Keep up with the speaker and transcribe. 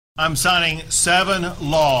I'm signing 7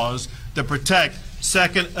 laws that protect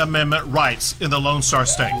Second Amendment rights in the Lone Star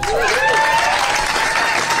State.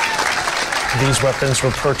 These weapons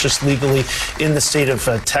were purchased legally in the state of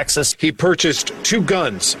Texas. He purchased 2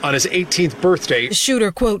 guns on his 18th birthday. The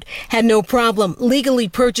shooter, quote, had no problem legally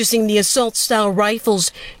purchasing the assault-style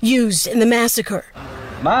rifles used in the massacre.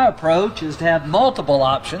 My approach is to have multiple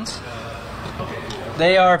options.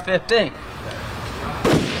 They are 15.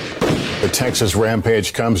 The Texas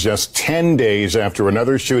rampage comes just 10 days after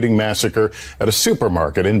another shooting massacre at a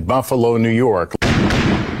supermarket in Buffalo, New York.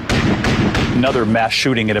 Another mass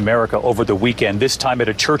shooting in America over the weekend, this time at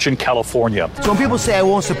a church in California. So when people say I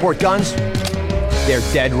won't support guns, they're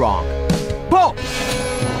dead wrong. Boom!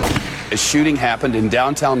 A shooting happened in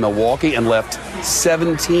downtown Milwaukee and left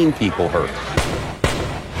 17 people hurt.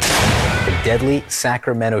 The deadly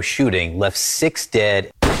Sacramento shooting left 6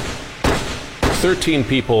 dead. 13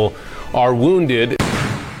 people are wounded.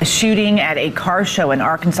 A shooting at a car show in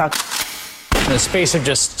Arkansas. In the space of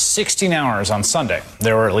just 16 hours on Sunday,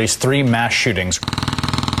 there were at least 3 mass shootings.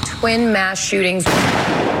 Twin mass shootings.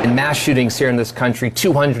 And mass shootings here in this country,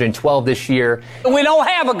 212 this year. We don't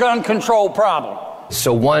have a gun control problem.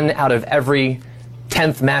 So 1 out of every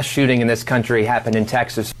 10th mass shooting in this country happened in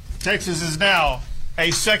Texas. Texas is now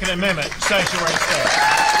a Second Amendment sanctuary state.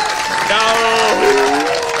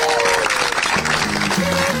 No!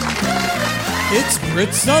 It's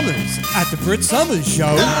Brit Summers at the Brit Summers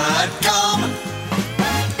Show.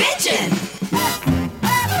 Bitchin'!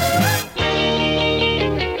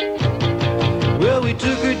 Well, we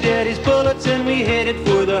took her daddy's bullets and we headed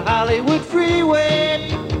for the Hollywood freeway.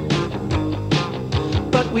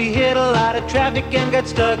 But we hit a lot of traffic and got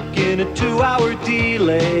stuck in a 2-hour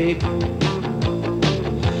delay.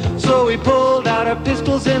 So we pulled out our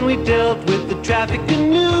pistols and we dealt with the traffic a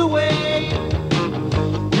new way.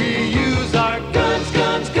 Our guns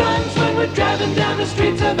when we're driving down the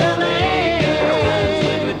streets of L.A. Guns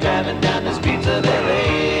when we're driving down the streets of L.A.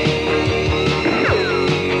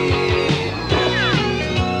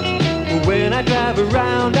 When I drive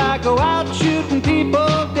around, I go out shooting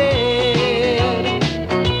people dead.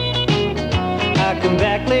 I come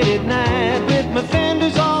back late at night with my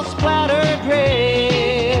fenders all splattered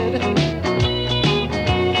red.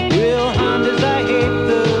 Well, Hondas I hate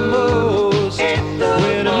the most.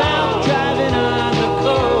 When I'm out driving on the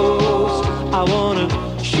coast, I wanna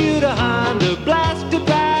shoot a Honda, blast it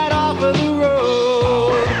right off of the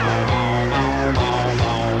road.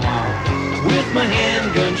 With my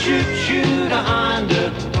handgun, shoot a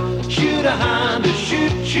Honda, shoot a Honda,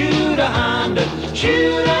 shoot a Honda,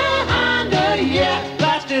 shoot a Honda, yeah,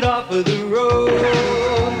 blast it off of the road.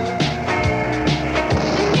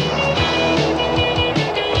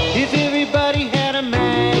 If everybody had a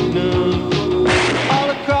Magnum all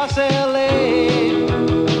across L.A.,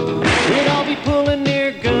 they'd all be pulling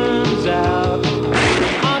their guns out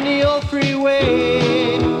on the old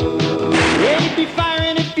freeway. They'd be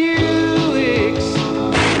firing at Buicks,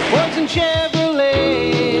 Fords and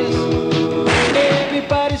Chevrolets.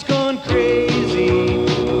 Everybody's going crazy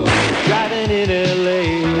driving in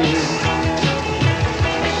L.A.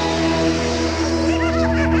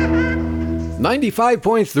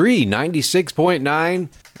 95.3, 96.9,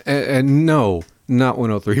 and no, not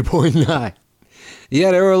 103.9.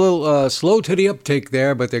 Yeah, they were a little slow to the uptake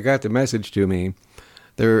there, but they got the message to me.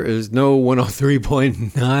 There is no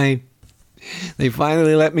 103.9. They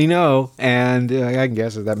finally let me know, and I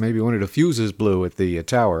guess that maybe one of the fuses blew at the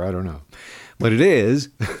tower. I don't know. But it is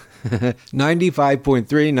 95.3,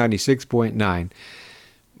 96.9.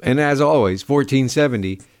 And as always,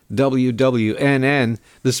 1470 WWNN,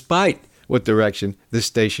 despite what direction this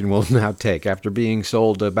station will now take after being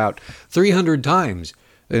sold about 300 times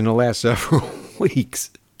in the last several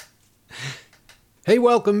weeks. Hey,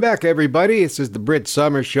 welcome back, everybody. This is the Brit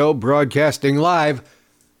Summer Show, broadcasting live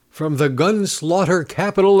from the gun slaughter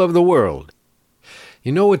capital of the world.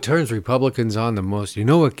 You know what turns Republicans on the most? You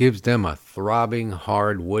know what gives them a throbbing,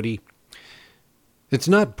 hard woody? It's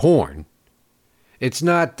not porn. It's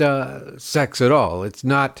not sex at all. It's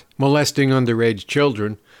not molesting underage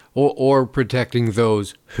children or protecting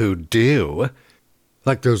those who do.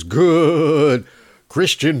 Like those good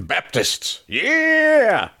Christian Baptists.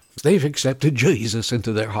 Yeah! They've accepted Jesus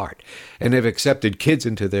into their heart, and they've accepted kids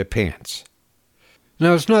into their pants.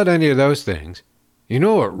 Now, it's not any of those things. You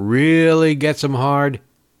know what really gets them hard?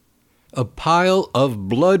 A pile of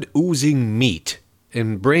blood-oozing meat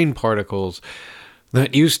and brain particles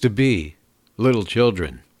that used to be little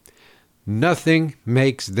children. Nothing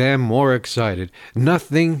makes them more excited.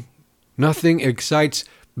 Nothing excites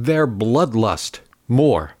their bloodlust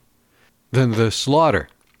more than the slaughter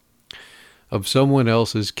of someone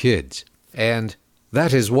else's kids. And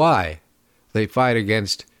that is why they fight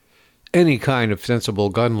against any kind of sensible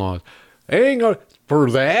gun laws.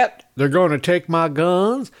 For that, they're going to take my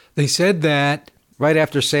guns. They said that right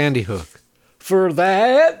after Sandy Hook. For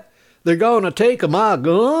that, they're going to take my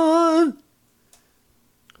gun.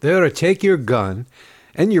 They're going to take your gun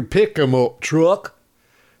and your pick-em-up truck.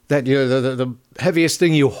 That the heaviest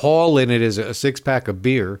thing you haul in it is a 6-pack of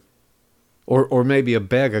beer, or maybe a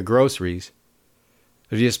bag of groceries.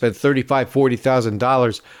 If you spend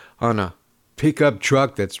 $35,000-$40,000 on a pickup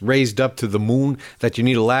truck that's raised up to the moon that you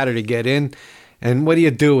need a ladder to get in, and what do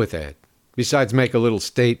you do with that besides make a little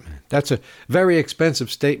statement? That's a very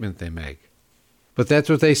expensive statement they make. But that's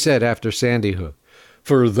what they said after Sandy Hook.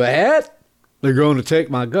 For that, they're going to take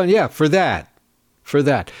my gun. Yeah, for that. For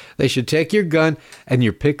that. They should take your gun and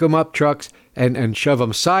your pick-em-up trucks and shove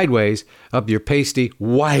them sideways up your pasty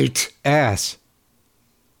white ass.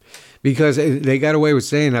 Because they got away with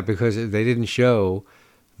saying that because they didn't show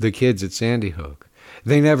the kids at Sandy Hook.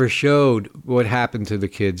 They never showed what happened to the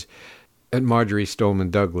kids at Marjorie Stoneman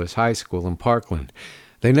Douglas High School in Parkland.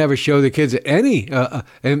 They never show the kids at any,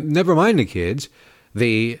 and never mind the kids,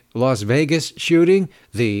 the Las Vegas shooting,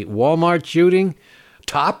 the Walmart shooting,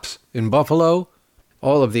 Tops in Buffalo,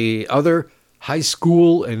 all of the other high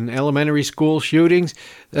school and elementary school shootings.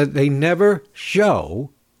 They never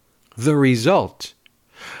show the results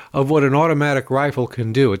of what an automatic rifle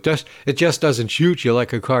can do. It just doesn't shoot you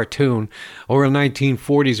like a cartoon or a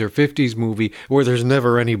 1940s or 50s movie where there's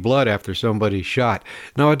never any blood after somebody's shot.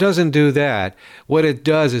 No, it doesn't do that. What it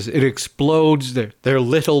does is it explodes their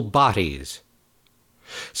little bodies.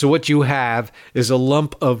 So what you have is a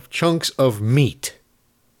lump of chunks of meat.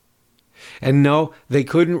 And no, they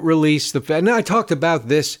couldn't release the... And I talked about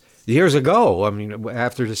this years ago,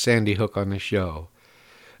 after the Sandy Hook on the show,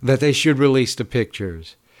 that they should release the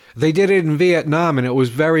pictures. They did it in Vietnam, and it was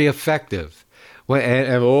very effective.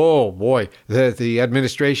 And oh, boy, the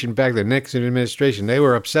administration back, the Nixon administration, they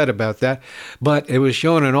were upset about that. But it was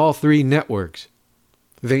shown on all 3 networks.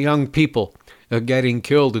 The young people getting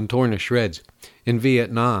killed and torn to shreds in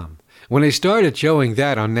Vietnam. When they started showing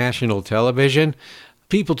that on national television,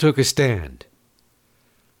 people took a stand.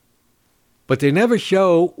 But they never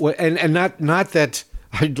show, and not that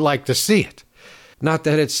I'd like to see it. Not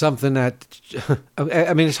that it's something that,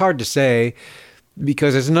 it's hard to say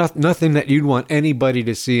because it's nothing that you'd want anybody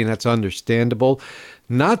to see, and that's understandable.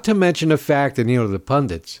 Not to mention the fact that, the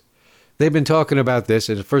pundits, they've been talking about this,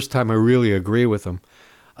 and the first time I really agree with them,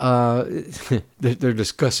 they're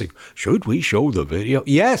discussing, should we show the video?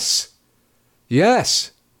 Yes.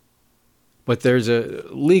 But there's a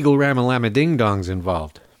legal ramalama ding-dongs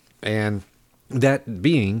involved, and that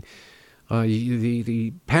being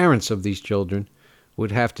the parents of these children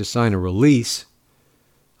would have to sign a release.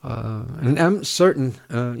 And I'm certain,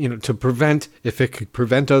 to prevent, if it could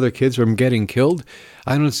prevent other kids from getting killed,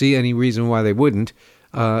 I don't see any reason why they wouldn't.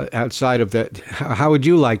 Outside of that, how would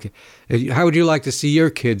you like to see your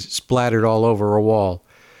kids splattered all over a wall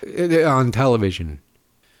on television?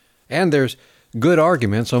 And there's good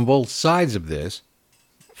arguments on both sides of this,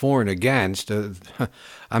 for and against.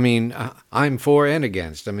 I'm for and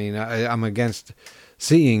against. I'm against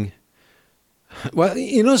seeing.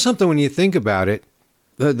 Well, something, when you think about it,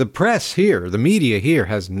 the press here, the media here,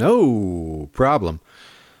 has no problem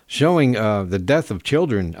showing the death of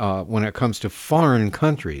children when it comes to foreign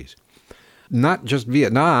countries. Not just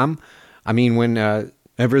Vietnam.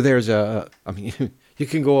 Whenever there's you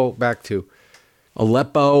can go back to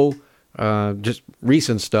Aleppo, just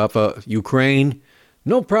recent stuff, Ukraine.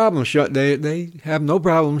 No problem. They have no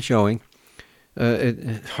problem showing.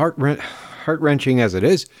 Heart-wrenching as it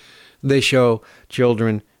is, they show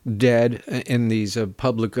children dead in these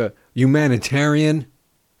public humanitarian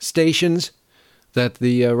stations that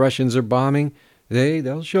the Russians are bombing.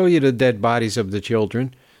 They'll show you the dead bodies of the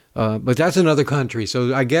children. But that's another country.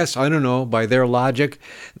 So I guess, I don't know, by their logic,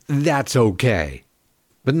 that's okay.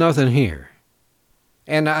 But nothing here.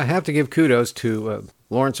 And I have to give kudos to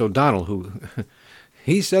Lawrence O'Donnell, who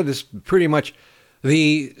he said this pretty much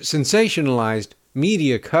the sensationalized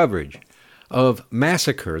media coverage of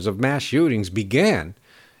massacres, of mass shootings, began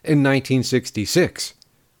in 1966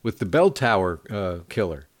 with the Bell Tower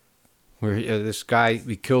killer, where this guy,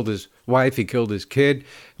 he killed his wife, he killed his kid,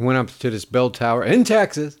 and went up to this Bell Tower in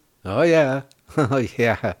Texas. Oh, yeah. Oh,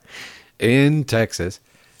 yeah. In Texas.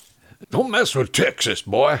 Don't mess with Texas,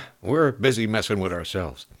 boy. We're busy messing with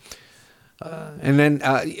ourselves. And then,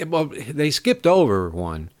 they skipped over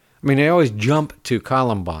one. They always jump to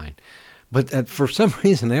Columbine. But for some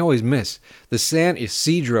reason, they always miss the San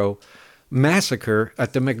Ysidro massacre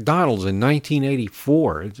at the McDonald's in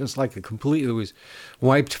 1984. It's just like it was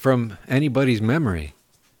wiped from anybody's memory.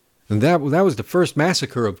 And that was the first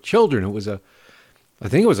massacre of children. I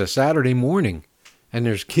think it was a Saturday morning. And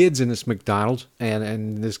there's kids in this McDonald's,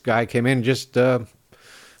 and this guy came in and just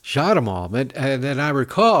shot them all. And then I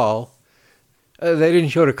recall, they didn't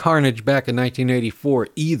show the carnage back in 1984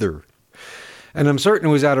 either. And I'm certain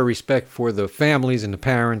it was out of respect for the families and the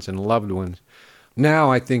parents and the loved ones. Now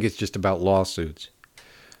I think it's just about lawsuits.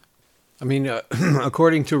 I mean,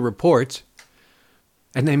 according to reports,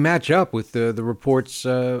 and they match up with the reports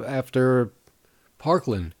after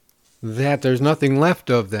Parkland, that there's nothing left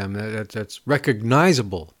of them that's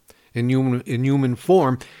recognizable in human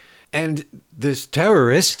form. And this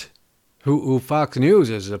terrorist, who Fox News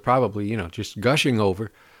is probably, just gushing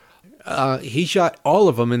over, he shot all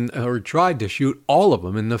of them, or tried to shoot all of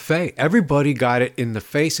them in the face. Everybody got it in the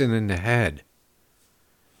face and in the head.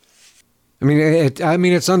 I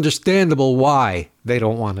mean, it's understandable why they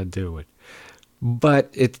don't want to do it.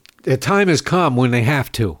 But the time has come when they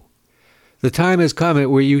have to. The time has come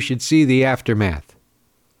where you should see the aftermath.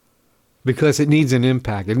 Because it needs an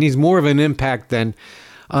impact. It needs more of an impact than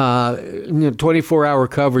 24-hour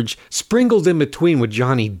coverage sprinkled in between with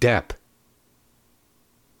Johnny Depp.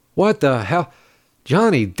 What the hell?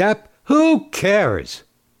 Johnny Depp? Who cares?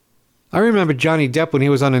 I remember Johnny Depp when he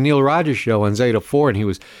was on the Neil Rogers show on Zeta 4 and he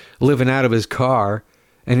was living out of his car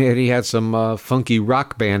and he had some funky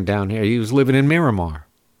rock band down here. He was living in Miramar.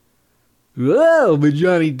 Whoa, but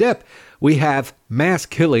Johnny Depp. We have mass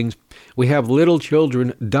killings. We have little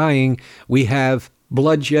children dying. We have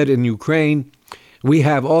bloodshed in Ukraine. We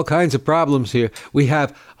have all kinds of problems here. We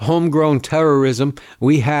have homegrown terrorism.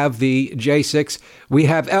 We have the J6. We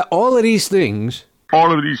have all of these things.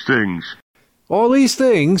 All these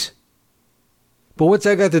things. But what's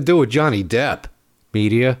that got to do with Johnny Depp,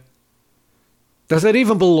 media? Does that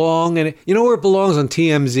even belong? And you know where it belongs? On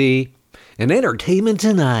TMZ and Entertainment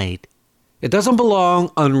Tonight. It doesn't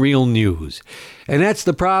belong on Real News. And that's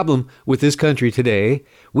the problem with this country today.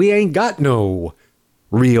 We ain't got no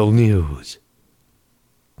real news.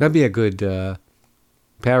 That'd be a good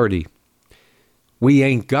parody. We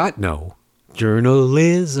ain't got no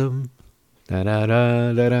journalism. Da da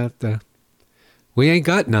da da da da. We ain't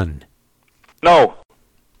got none. No.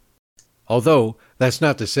 Although, that's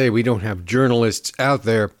not to say we don't have journalists out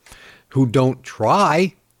there who don't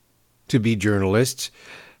try to be journalists.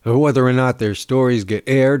 Whether or not their stories get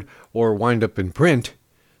aired or wind up in print,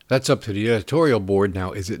 that's up to the editorial board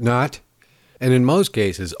now, is it not? And in most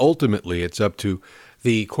cases, ultimately, it's up to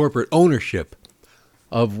the corporate ownership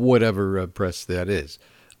of whatever press that is.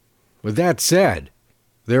 With that said,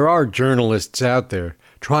 there are journalists out there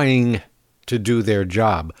trying to do their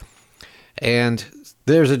job. And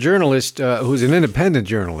there's a journalist who's an independent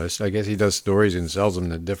journalist. I guess he does stories and sells them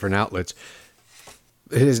to different outlets.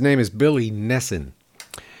 His name is Billy Nesson.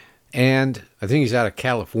 And I think he's out of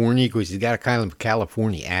California because he's got a kind of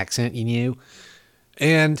California accent,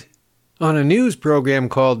 And on a news program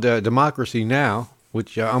called Democracy Now!,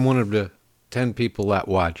 which I'm one of the 10 people that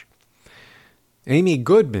watch, Amy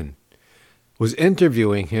Goodman was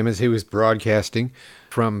interviewing him as he was broadcasting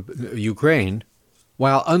from Ukraine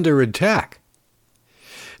while under attack.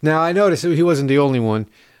 Now, I noticed he wasn't the only one.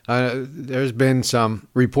 There's been some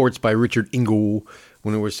reports by Richard Ingle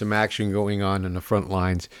when there was some action going on in the front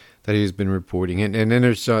lines that he's been reporting. And then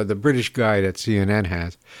there's the British guy that CNN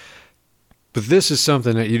has. But this is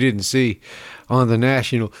something that you didn't see on the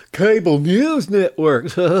national cable news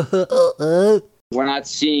network. We're not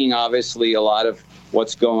seeing, obviously, a lot of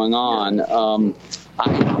what's going on.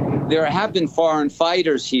 There have been foreign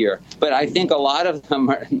fighters here, but I think a lot of them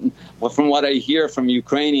are, from what I hear from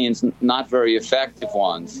Ukrainians, not very effective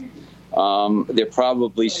ones. There are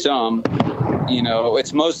probably some.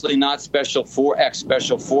 It's mostly not ex-special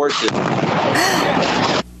forces.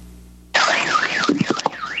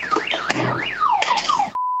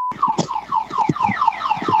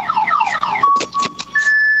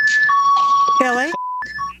 Billy?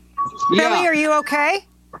 Yeah. Billy, are you okay?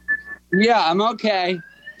 Yeah, I'm okay.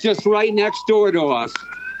 Just right next door to us.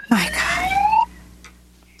 My God.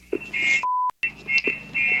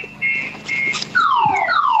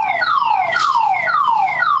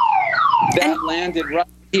 That landed right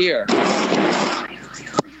here.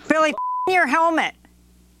 Billy, your helmet.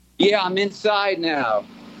 Yeah, I'm inside now.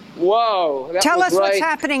 Whoa. Tell us what's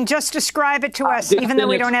happening. Just describe it to us, even though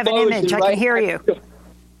we don't have an image. I can hear you.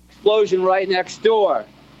 Explosion right next door.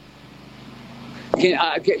 We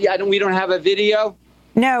don't have a video?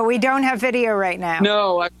 No, we don't have video right now.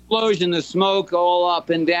 No, explosion, the smoke all up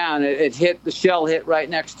and down. The shell hit right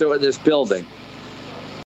next to this building.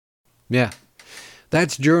 Yeah,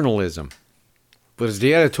 that's journalism. But as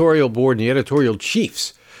the editorial board and the editorial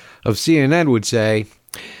chiefs of CNN would say,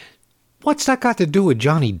 what's that got to do with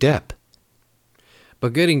Johnny Depp?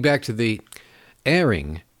 But getting back to the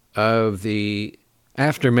airing of the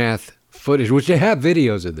aftermath footage, which they have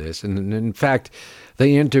videos of this, and in fact,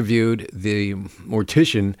 they interviewed the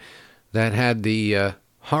mortician that had the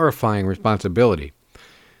horrifying responsibility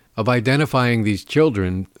of identifying these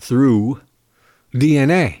children through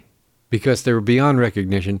DNA, because they were beyond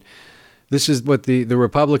recognition. This is what the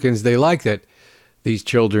Republicans, they like that these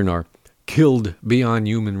children are killed beyond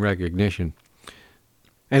human recognition.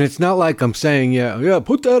 And it's not like I'm saying, yeah,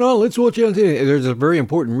 put that on, let's watch it. There's a very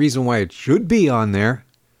important reason why it should be on there.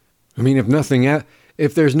 I mean, if nothing else,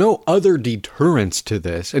 if there's no other deterrence to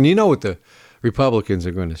this, and you know what the Republicans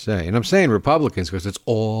are going to say, and I'm saying Republicans because it's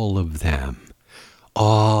all of them.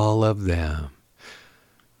 All of them.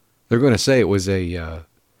 They're going to say it was a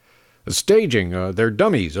staging. They're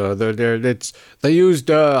dummies. They used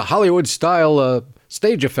Hollywood-style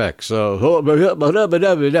stage effects. But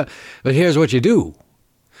here's what you do.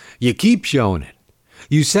 You keep showing it.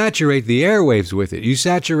 You saturate the airwaves with it. You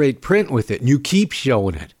saturate print with it. And you keep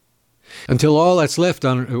showing it. Until all that's left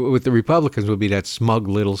on with the Republicans will be that smug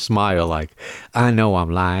little smile like, I know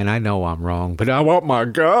I'm lying. I know I'm wrong. But I want my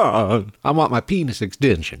gun. I want my penis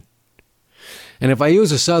extension. And if I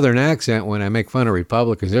use a Southern accent when I make fun of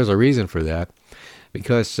Republicans, there's a reason for that.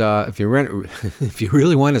 Because if you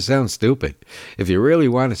really want to sound stupid, if you really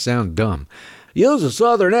want to sound dumb, use a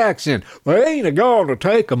Southern accent. I ain't going to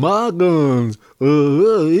take my guns.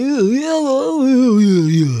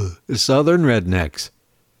 Southern rednecks.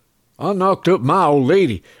 I knocked up my old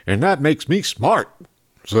lady, and that makes me smart.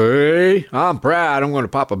 See, I'm proud. I'm going to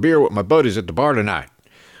pop a beer with my buddies at the bar tonight.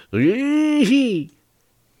 These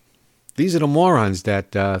are the morons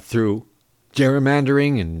that, through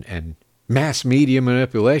gerrymandering and mass media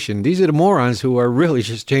manipulation, these are the morons who are really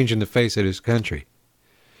just changing the face of this country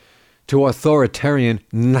to authoritarian,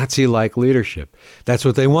 Nazi-like leadership. That's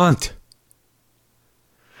what they want.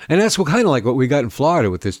 And that's kind of like what we got in Florida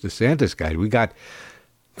with this DeSantis guy. We got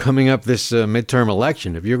coming up this midterm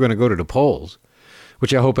election, if you're going to go to the polls,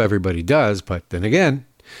 which I hope everybody does, but then again,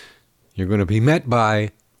 you're going to be met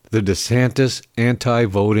by the DeSantis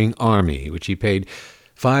anti-voting army, which he paid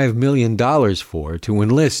 $5 million for to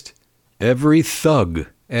enlist every thug,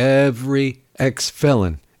 every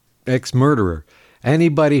ex-felon, ex-murderer,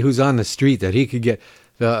 anybody who's on the street that he could get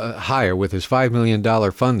hire with his $5 million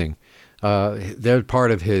funding. They're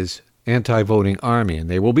part of his anti-voting army, and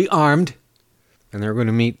they will be armed, and they're going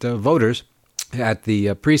to meet voters at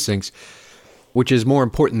the precincts, which is more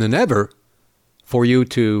important than ever for you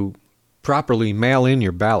to properly mail in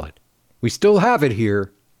your ballot. We still have it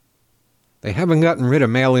here. They haven't gotten rid of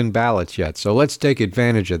mail-in ballots yet, so let's take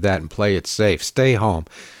advantage of that and play it safe. Stay home.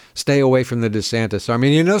 Stay away from the DeSantis army.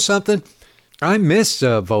 And you know something? I miss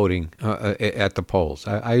voting at the polls.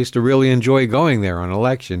 I used to really enjoy going there on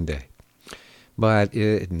Election Day. But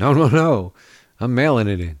no. I'm mailing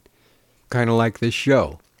it in. Kind of like this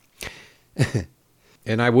show.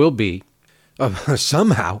 And I will be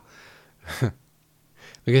somehow.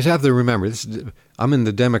 Because you have to remember, I'm in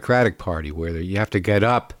the Democratic Party where you have to get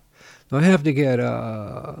up. I have to get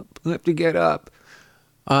up.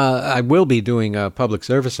 I will be doing public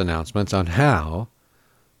service announcements on how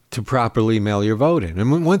to properly mail your vote in.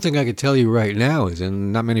 And one thing I could tell you right now is,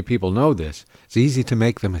 and not many people know this, it's easy to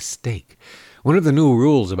make the mistake. One of the new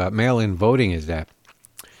rules about mail-in voting is that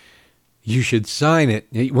you should sign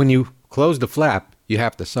it. When you close the flap, you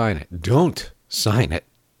have to sign it. Don't sign it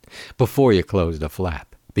before you close the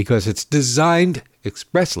flap, because it's designed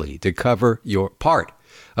expressly to cover your part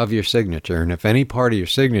of your signature. And if any part of your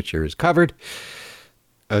signature is covered,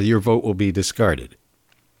 your vote will be discarded.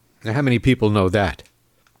 Now, how many people know that?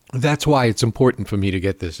 That's why it's important for me to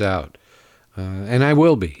get this out. And I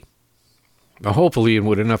will be. Hopefully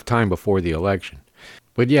with enough time before the election.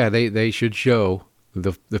 But yeah, they should show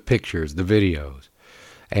the pictures, the videos.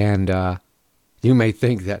 And you may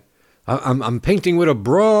think that I'm painting with a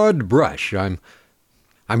broad brush. I'm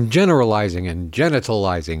generalizing and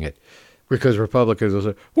genitalizing it. Because Republicans will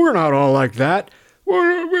say, we're not all like that.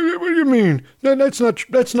 What do you mean? That's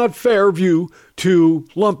not fair of you to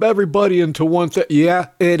lump everybody into one thing. Yeah,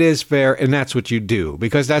 it is fair, and that's what you do.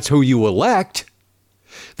 Because that's who you elect.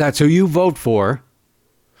 That's who you vote for,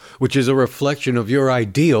 which is a reflection of your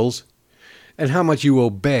ideals and how much you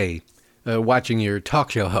obey watching your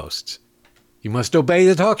talk show hosts. You must obey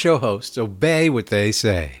the talk show hosts. Obey what they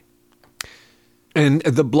say. And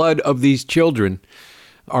the blood of these children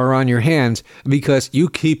are on your hands, because you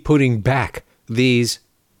keep putting back these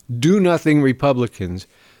do-nothing Republicans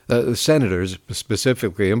senators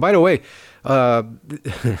specifically. And by the way,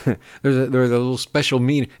 there's a little special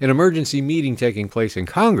meeting, an emergency meeting taking place in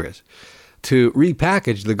Congress to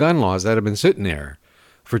repackage the gun laws that have been sitting there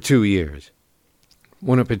for 2 years.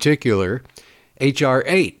 One in particular, H.R.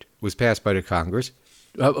 8 was passed by the Congress,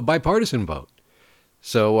 a bipartisan vote.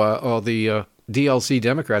 So all the DLC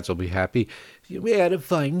Democrats will be happy. We had to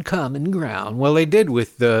find common ground. Well, they did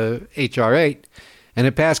with the H.R. 8, and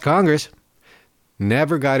it passed Congress.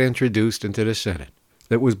 Never got introduced into the Senate.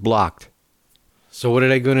 It was blocked. So what are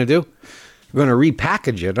they going to do? They're going to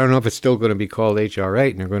repackage it. I don't know if it's still going to be called H.R.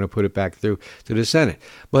 8, and they're going to put it back through to the Senate.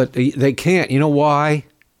 But they can't. You know why?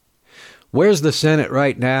 Where's the Senate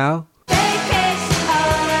right now?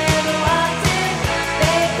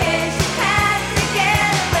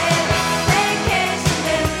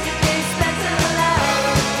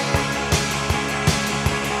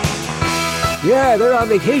 Yeah, they're on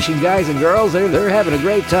vacation, guys and girls. They're having a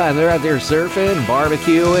great time. They're out there surfing,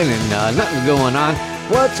 barbecuing, and nothing's going on.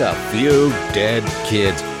 What's a few dead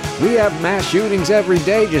kids? We have mass shootings every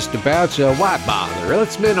day just about, so why bother?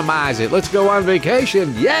 Let's minimize it. Let's go on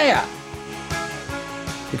vacation. Yeah!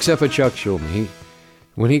 Except for Chuck Schumer.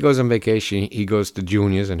 When he goes on vacation, he goes to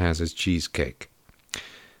Junior's and has his cheesecake.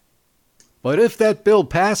 But if that bill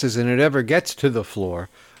passes and it ever gets to the floor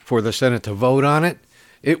for the Senate to vote on it,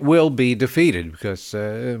 it will be defeated because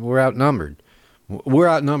we're outnumbered. We're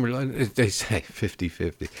outnumbered, they say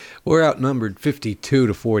 50-50. We're outnumbered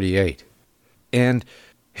 52-48. And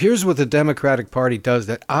here's what the Democratic Party does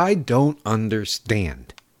that I don't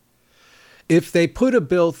understand. If they put a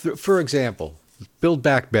bill through, for example, Build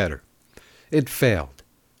Back Better, it failed.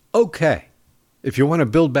 Okay, if you want to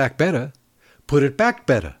build back better, put it back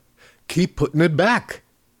better. Keep putting it back.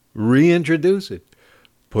 Reintroduce it.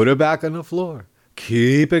 Put it back on the floor.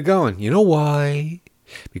 Keep it going. You know why?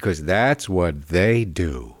 Because that's what they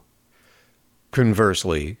do.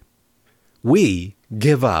 Conversely, we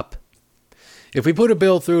give up. If we put a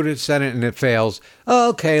bill through the Senate and it fails,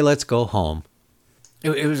 okay, let's go home.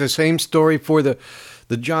 It was the same story for the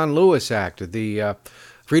John Lewis Act, the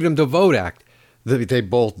Freedom to Vote Act. They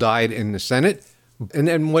both died in the Senate. And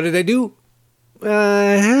then what did they do?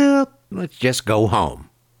 Let's just go home.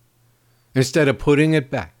 Instead of putting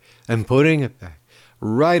it back and putting it back.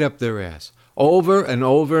 Right up their ass, over and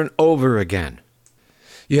over and over again.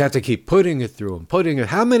 You have to keep putting it through and putting it.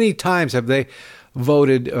 How many times have they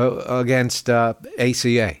voted against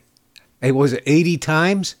ACA? Was it 80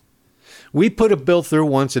 times? We put a bill through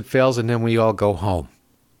once, it fails, and then we all go home.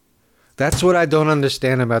 That's what I don't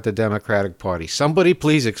understand about the Democratic Party. Somebody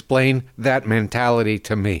please explain that mentality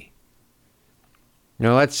to me.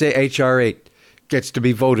 Now, let's say H.R. 8 gets to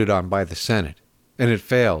be voted on by the Senate. And it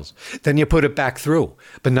fails. Then you put it back through,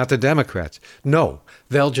 but not the Democrats. No,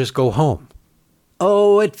 they'll just go home.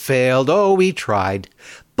 Oh, it failed. Oh, we tried.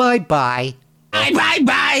 Bye-bye.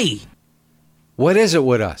 Bye-bye-bye. What is it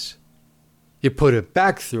with us? You put it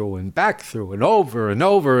back through and over and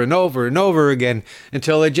over and over and over again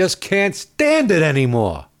until they just can't stand it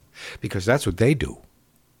anymore. Because that's what they do.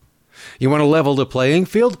 You want to level the playing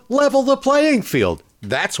field? Level the playing field.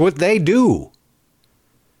 That's what they do.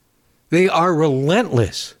 They are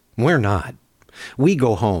relentless. We're not. We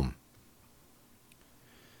go home.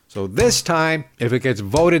 So this time, if it gets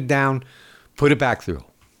voted down, put it back through.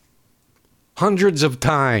 Hundreds of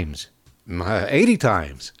times. 80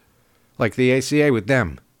 times. Like the ACA with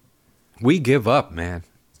them. We give up, man.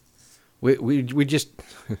 We just...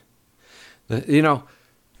 You know,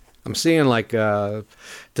 I'm seeing like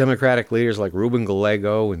Democratic leaders like Ruben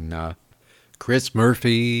Gallego and Chris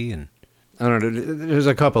Murphy and I don't know, there's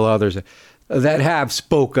a couple others that have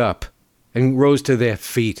spoke up and rose to their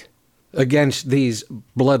feet against these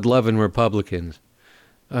blood-loving Republicans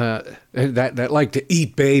that like to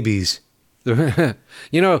eat babies. You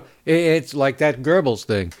know, it's like that Goebbels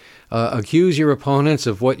thing. Accuse your opponents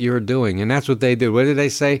of what you're doing, and that's what they do. What did they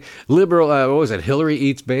say? Liberal, what was it? Hillary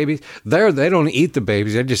eats babies? They don't eat the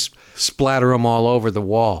babies. They just splatter them all over the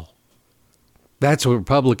wall. That's what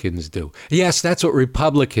Republicans do. Yes, that's what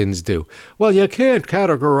Republicans do. Well, you can't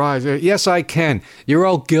categorize it. Yes, I can. You're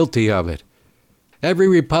all guilty of it. Every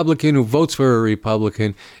Republican who votes for a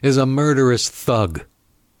Republican is a murderous thug.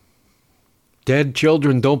 Dead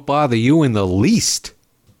children don't bother you in the least.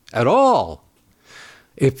 At all.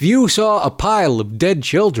 If you saw a pile of dead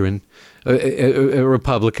children,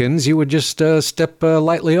 Republicans, you would just step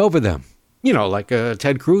lightly over them. You know, like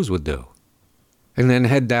Ted Cruz would do. And then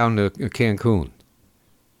head down to Cancun.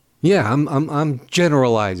 Yeah, I'm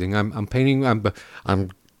generalizing. I'm painting.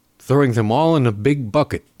 I'm throwing them all in a big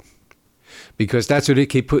bucket because that's what they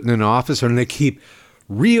keep putting in office, and they keep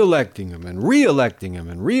re-electing him and re-electing him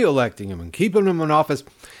and re-electing him and keeping him in office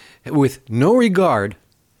with no regard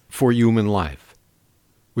for human life,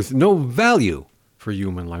 with no value for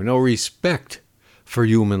human life, no respect for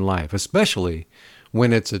human life, especially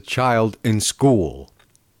when it's a child in school.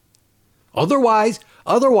 Otherwise,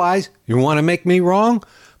 you want to make me wrong?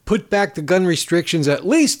 Put back the gun restrictions, at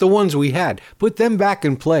least the ones we had. Put them back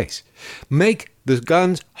in place. Make the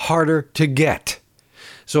guns harder to get.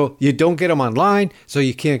 So you don't get them online, so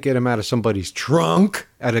you can't get them out of somebody's trunk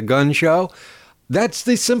at a gun show. That's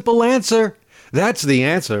the simple answer. That's the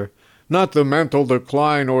answer. Not the mental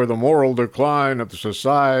decline or the moral decline of the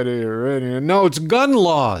society or anything. No, it's gun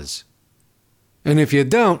laws. And if you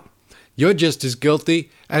don't, you're just as guilty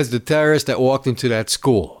as the terrorist that walked into that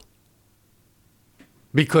school.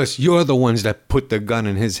 Because you're the ones that put the gun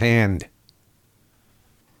in his hand.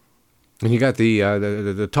 And you got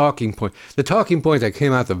the talking point. The talking point that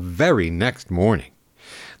came out the very next morning.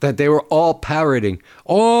 That they were all parroting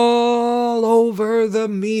all over the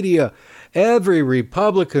media. Every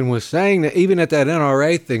Republican was saying that, even at that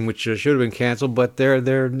NRA thing, which should have been canceled, but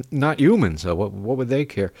they're not human, so what would they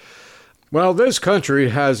care? Well, this country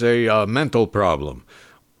has a mental problem.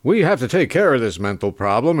 We have to take care of this mental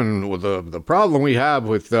problem, and the problem we have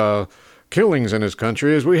with killings in this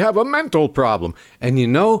country is we have a mental problem. And you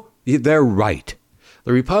know, they're right.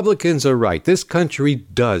 The Republicans are right. This country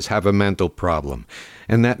does have a mental problem.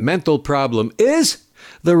 And that mental problem is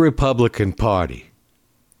the Republican Party.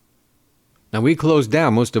 Now, we closed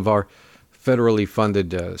down most of our federally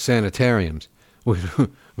funded sanitariums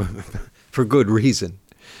for good reason.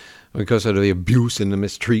 Because of the abuse and the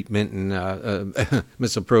mistreatment and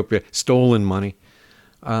misappropriate, stolen money.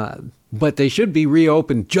 But they should be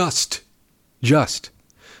reopened just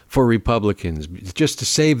for Republicans, just to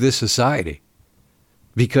save this society.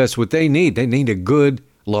 Because what they need a good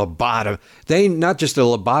lobotomy. Not just a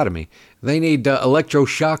lobotomy, they need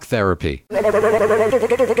electroshock therapy.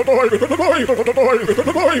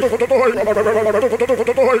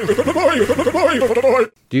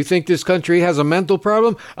 Do you think this country has a mental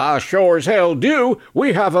problem? I sure as hell do.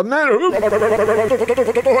 We have a mental...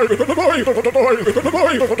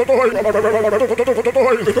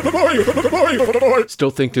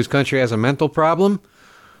 Still think this country has a mental problem?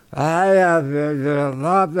 I have...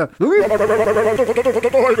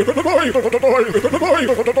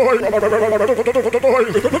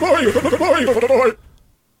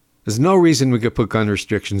 There's no reason we could put gun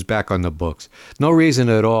restrictions back on the books. No reason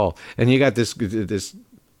at all. And you got this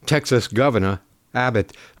Texas governor,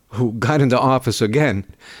 Abbott, who got into office again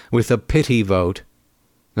with a pity vote.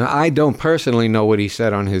 Now, I don't personally know what he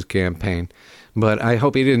said on his campaign, but I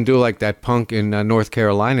hope he didn't do like that punk in North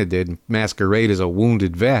Carolina did, masquerade as a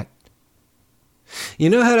wounded vet. You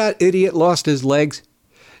know how that idiot lost his legs?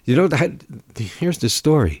 You know that? Here's the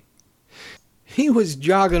story. He was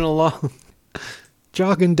jogging along,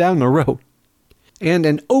 jogging down the road, and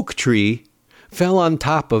an oak tree fell on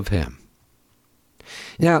top of him.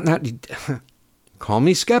 Now call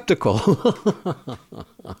me skeptical.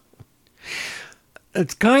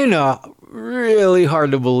 It's kind of really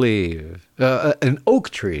hard to believe. An oak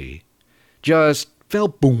tree just fell,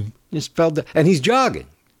 boom, just fell down, and he's jogging.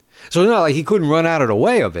 So it's not like he couldn't run out of the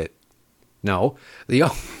way of it. No, the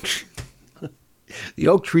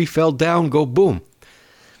oak tree fell down, go boom.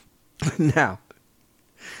 Now,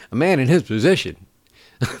 a man in his position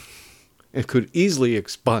it could easily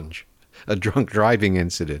expunge a drunk driving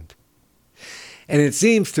incident. And it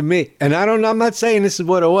seems to me, and I'm not saying this is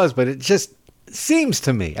what it was, but it just seems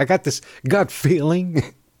to me, I got this gut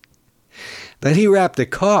feeling that he wrapped a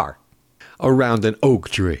car around an oak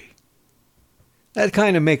tree. That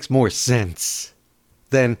kind of makes more sense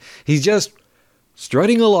than he's just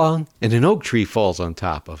strutting along and an oak tree falls on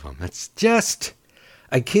top of him. It's just,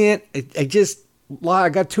 I got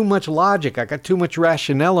too much logic. I got too much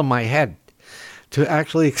rationale in my head to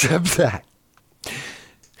actually accept that.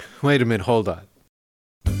 Wait a minute, hold on.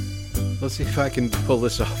 Let's see if I can pull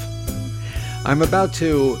this off. I'm about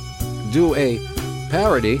to do a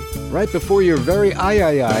parody right before your very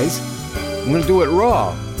eyes. I'm going to do it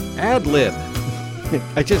raw, ad-lib.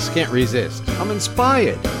 I just can't resist. I'm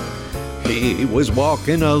inspired. He was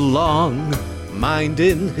walking along,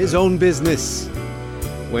 minding his own business,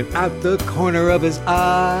 when out the corner of his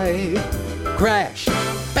eye, crash,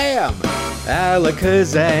 bam,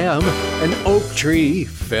 alakazam, an oak tree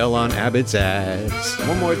fell on Abbott's ass.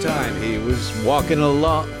 One more time. He was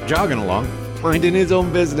jogging along, minding his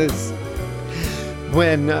own business,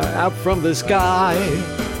 when out from the sky,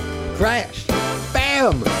 crash,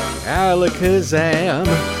 bam, alakazam,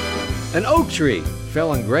 an oak tree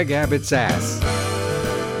fell on Greg Abbott's ass.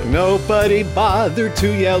 Nobody bothered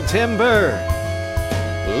to yell timber.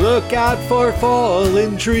 Look out for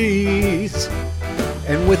fallen trees.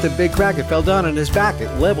 And with a big crack, it fell down on his back. It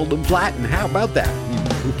leveled him flat, and how about that?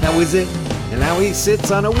 That was it. And now he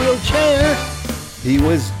sits on a wheelchair. He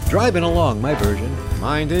was driving along, my version,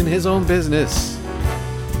 minding his own business,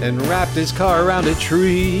 and wrapped his car around a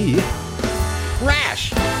tree.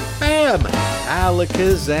 Crash! Bam!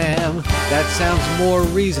 Alakazam. That sounds more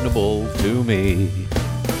reasonable to me.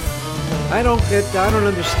 I don't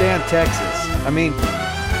understand Texas. I mean,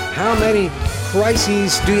 how many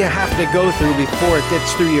crises do you have to go through before it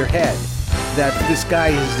gets through your head that this guy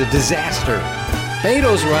is a disaster?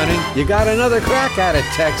 Beto's running. You got another crack at it,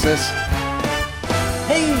 Texas.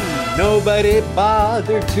 Hey, nobody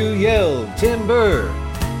bothered to yell timber.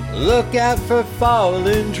 Look out for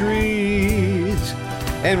fallen trees.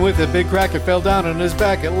 And with a big crack, it fell down on his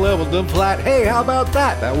back. It leveled him flat. Hey, how about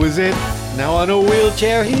that? That was it. Now on a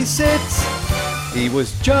wheelchair he sits. He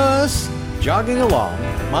was just jogging along,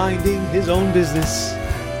 minding his own business,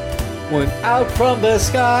 when out from the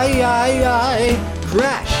sky,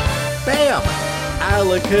 crash, bam,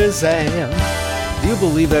 Alakazam. Do you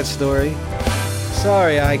believe that story?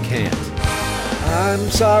 Sorry, I can't. I'm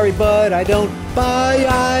sorry, but I don't buy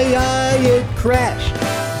it. Crash,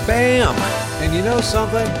 bam. And you know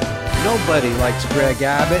something? Nobody likes Greg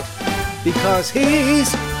Abbott because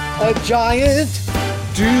he's a giant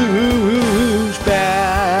douchebag.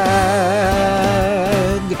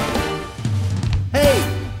 Hey,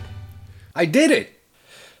 I did it.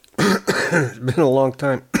 It's been a long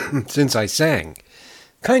time since I sang.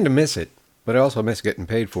 Kind of miss it, but I also miss getting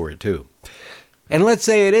paid for it too. And let's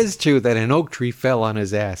say it is true that an oak tree fell on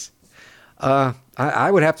his ass.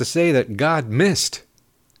 I would have to say that God missed.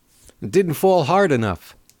 It didn't fall hard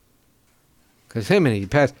enough. Because he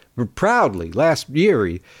passed proudly last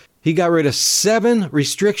year. He got rid of 7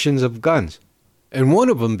 restrictions of guns, and one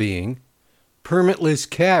of them being permitless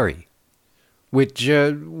carry, which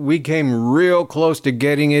we came real close to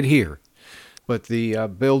getting it here. But the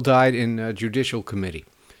bill died in Judicial Committee,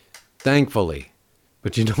 thankfully.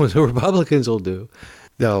 But you know what the Republicans will do?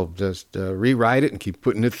 They'll just rewrite it and keep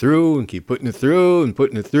putting it through and keep putting it through and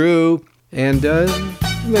putting it through. And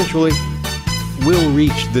eventually we'll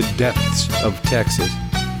reach the depths of Texas.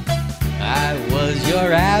 I was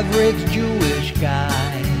your average Jewish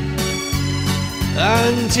guy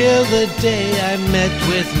until the day I met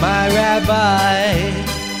with my rabbi.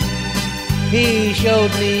 He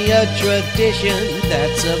showed me a tradition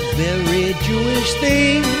that's a very Jewish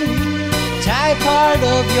thing. Tie part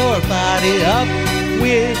of your body up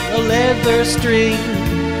with a leather string.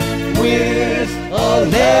 With a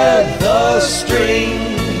leather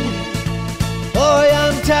string. Boy,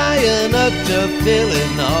 I'm tying up to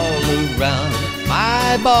feeling all around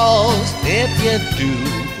my balls. If you do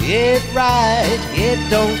it right, it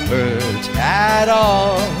don't hurt at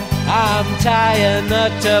all. I'm tying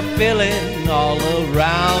up to feeling all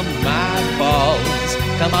around my balls.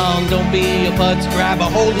 Come on, don't be a putz, grab a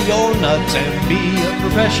hold of your nuts and be a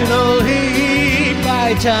professional heat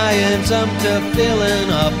by tying some to filling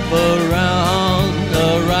up around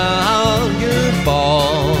your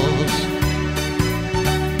balls.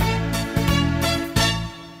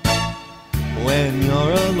 When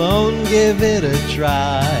you're alone, give it a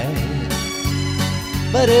try.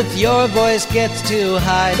 But if your voice gets too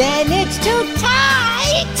high, then it's too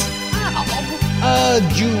tight. A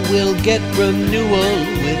Jew will get renewal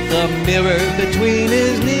with a mirror between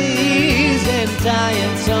his knees and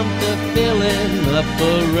tying some to filling up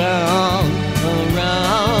around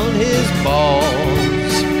his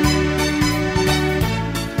balls.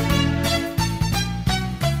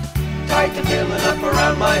 Tight to filling up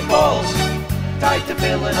around my balls. Tight to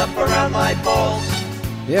filling up around my balls.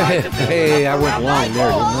 Yeah, hey, I went long there,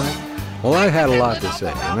 didn't I? Well, I had a lot to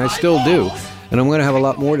say, and I still do. And I'm going to have a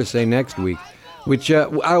lot more to say next week, which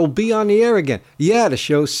I'll be on the air again. Yeah, the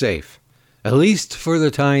show's safe, at least for the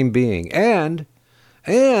time being. And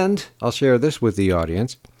I'll share this with the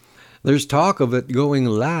audience. There's talk of it going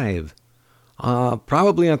live,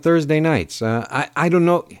 probably on Thursday nights. I don't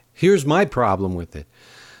know. Here's my problem with it.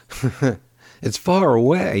 It's far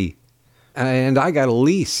away, and I got a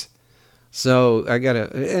lease. So I got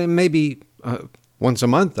to, maybe once a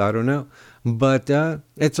month, I don't know. But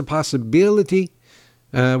it's a possibility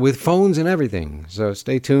with phones and everything. So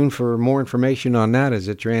stay tuned for more information on that as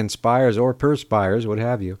it transpires or perspires, what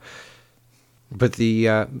have you. But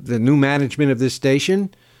the new management of this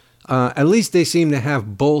station, at least they seem to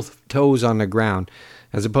have both toes on the ground,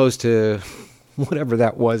 as opposed to whatever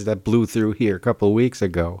that was that blew through here a couple of weeks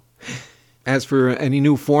ago. As for any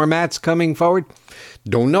new formats coming forward,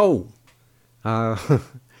 don't know.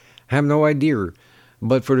 Have no idea.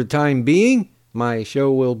 But for the time being, my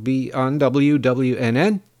show will be on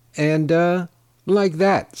WWNN and like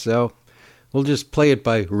that. So we'll just play it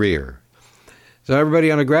by rear. So everybody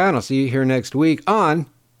on the ground, I'll see you here next week on,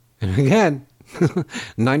 and again,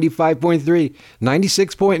 95.3,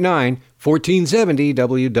 96.9, 1470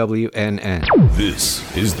 WWNN. This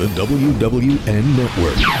is the WWN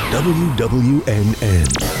Network. WWNN.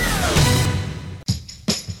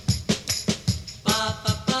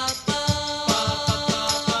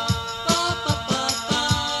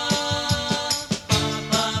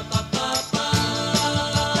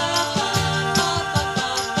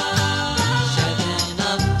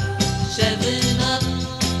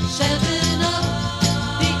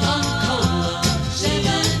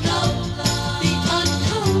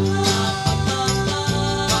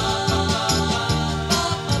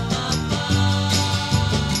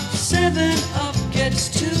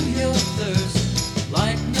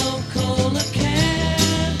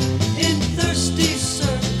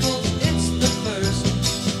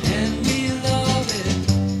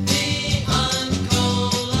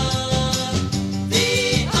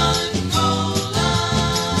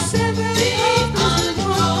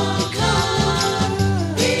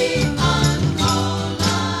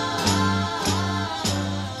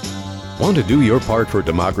 Want to do your part for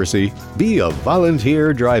democracy? Be a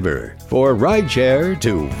volunteer driver for Rideshare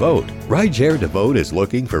to Vote. Rideshare to Vote is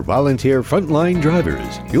looking for volunteer frontline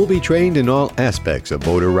drivers. You'll be trained in all aspects of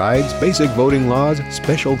voter rides, basic voting laws,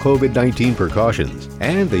 special COVID-19 precautions,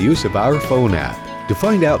 and the use of our phone app. To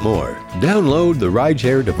find out more, download the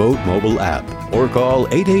Rideshare to Vote mobile app or call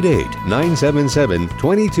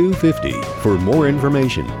 888-977-2250 for more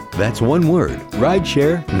information. That's one word,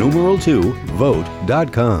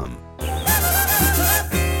 rideshare2vote.com.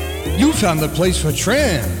 You found the place for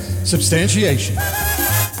transubstantiation.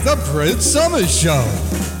 The Brit Summers Show.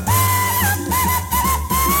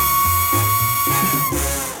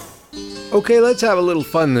 Okay, let's have a little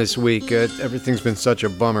fun this week. Everything's been such a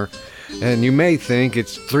bummer. And you may think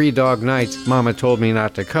it's 3 Dog Nights, Mama Told Me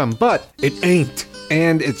Not to Come, but it ain't.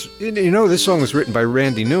 And it's, this song was written by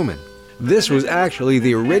Randy Newman. This was actually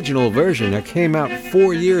the original version that came out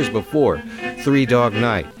 4 years before 3 Dog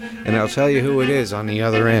Night. And I'll tell you who it is on the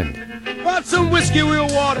other end. Want some whiskey, real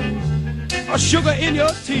water, or sugar in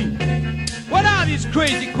your tea? What are these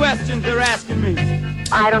crazy questions they're asking me?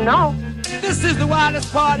 I don't know. This is the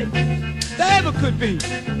wildest party there ever could be.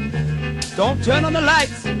 Don't turn on the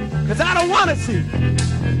lights, cause I don't wanna see.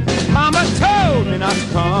 Mama told me not to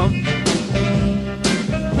come.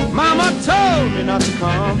 Mama told me not to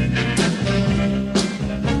come.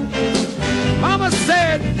 Mama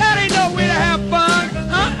said that ain't no way to have fun.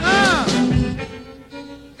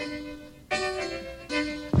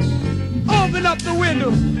 Open up the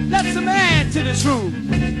window, let some air into this room.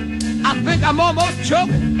 I think I'm almost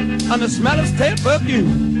choking on the smell of stale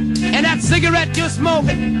perfume. And that cigarette you're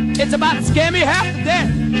smoking, it's about to scare me half to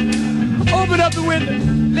death. Open up the window,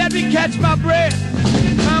 let me catch my breath.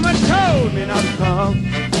 Mama told me not to come.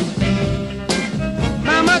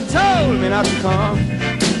 Mama told me not to come.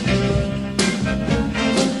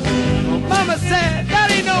 Mama said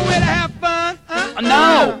that ain't no way to have fun.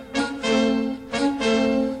 No!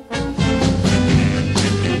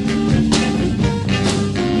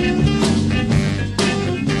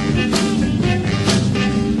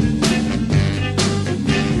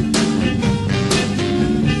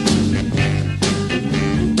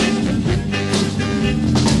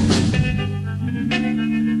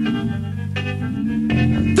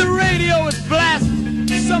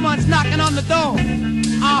 Someone's knocking on the door.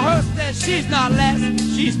 Our hearse says she's not less.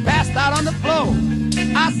 She's passed out on the floor.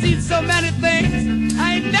 I've seen so many things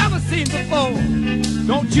I ain't never seen before.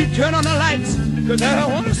 Don't you turn on the lights, cause I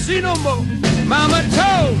don't want to see no more. Mama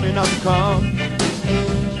told me not to come.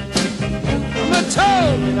 Mama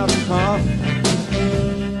told me not to come.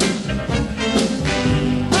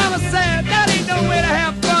 Mama said that ain't no way to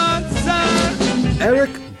have fun, son.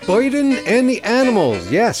 Eric Boyden and the Animals.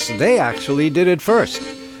 Yes, they actually did it first.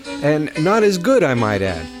 And not as good, I might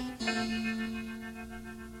add.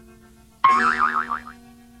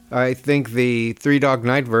 I think the 3 Dog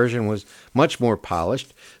Night version was much more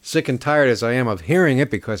polished. Sick and tired as I am of hearing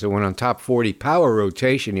it because it went on top 40 power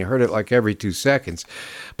rotation. You heard it like every 2 seconds.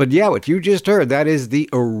 But yeah, what you just heard, that is the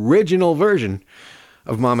original version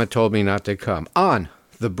of Mama Told Me Not to Come on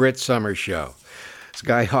The Brit Summer Show.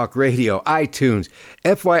 Skyhawk Radio, iTunes,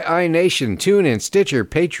 FYI Nation, TuneIn, Stitcher,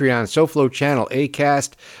 Patreon, SoFlo Channel,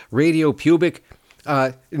 Acast, Radio Pubic.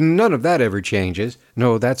 None of that ever changes.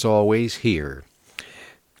 No, that's always here.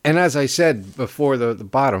 And as I said before the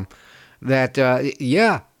bottom, that,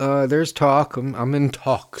 there's talk. I'm in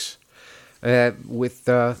talks with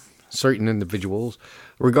certain individuals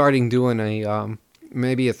regarding doing a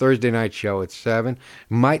maybe a Thursday night show at 7.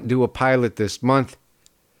 Might do a pilot this month.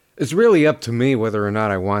 It's really up to me whether or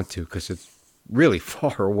not I want to, because it's really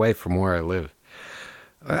far away from where I live.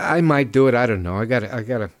 I might do it. I don't know. I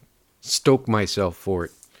gotta stoke myself for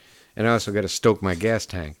it, and I also gotta stoke my gas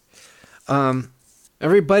tank.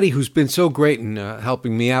 Everybody who's been so great in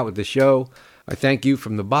helping me out with the show, I thank you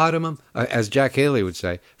from the bottom of, as Jack Haley would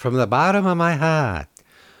say, from the bottom of my heart.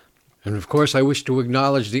 And of course, I wish to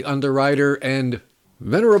acknowledge the underwriter and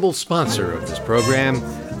venerable sponsor of this program,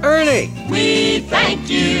 Ernie. We thank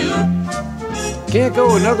you. Can't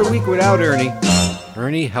go another week without Ernie.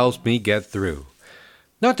 Ernie helps me get through.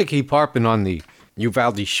 Not to keep harping on the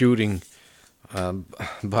Uvalde shooting,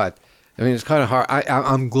 but I mean, it's kind of hard.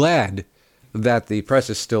 I'm glad that the press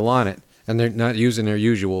is still on it, and they're not using their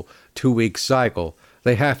usual 2-week cycle.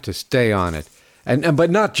 They have to stay on it, but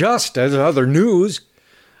not just as other news.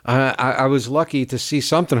 I was lucky to see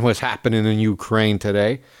something was happening in Ukraine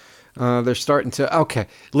today. They're starting to. Okay,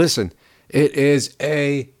 listen, it is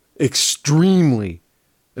a extremely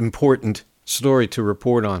important story to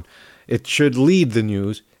report on. It should lead the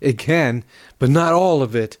news. It can, but not all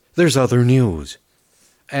of it. There's other news.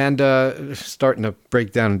 And starting to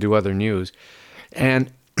break down and do other news.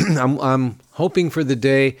 And I'm hoping for the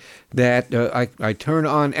day that I turn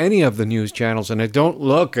on any of the news channels and I don't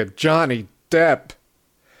look at Johnny Depp.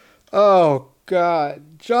 Oh, God.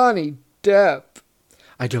 Johnny Depp.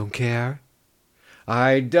 I don't care.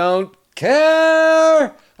 I don't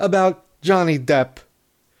care about Johnny Depp.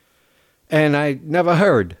 And I never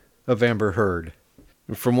heard of Amber Heard.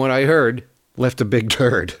 From what I heard, left a big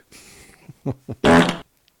turd.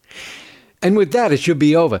 And with that, it should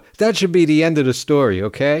be over. That should be the end of the story,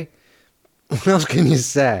 okay? What else can you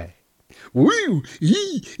say? Woo!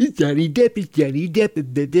 It's Johnny Depp, it's Johnny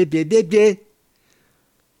Depp.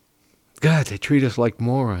 God, they treat us like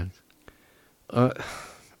morons. But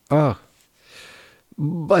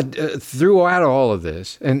throughout all of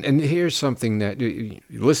this, and here's something that,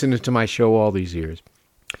 listening to my show all these years,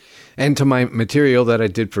 and to my material that I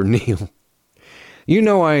did for Neil, you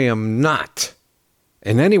know I am not,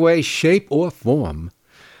 in any way, shape, or form,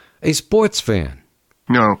 a sports fan.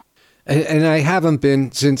 No. And I haven't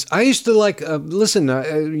been since, I used to like, listen,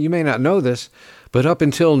 you may not know this, but up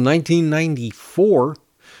until 1994,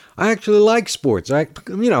 I actually liked sports.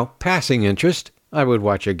 Passing interest. I would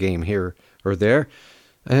watch a game here or there,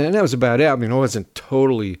 and that was about it. I mean, I wasn't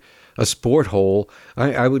totally a sport hole.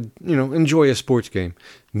 I would, enjoy a sports game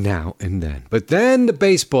now and then. But then the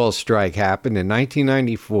baseball strike happened in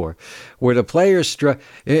 1994, where the players struck.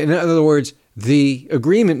 In other words, the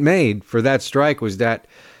agreement made for that strike was that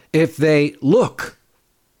if they look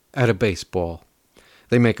at a baseball,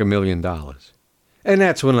 they make $1 million. And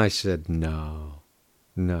that's when I said, no.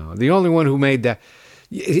 The only one who made that,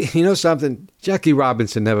 you know something? Jackie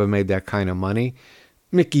Robinson never made that kind of money.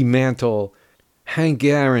 Mickey Mantle, Hank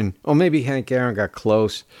Aaron, or maybe Hank Aaron got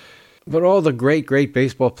close. But all the great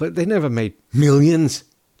baseball players, they never made millions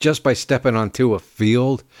just by stepping onto a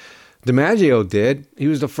field. DiMaggio did. He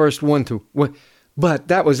was the first one to. But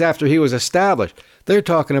that was after he was established. They're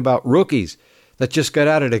talking about rookies that just got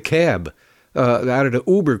out of the cab, out of the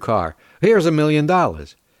Uber car. Here's $1 million.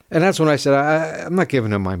 And that's when I said, I'm not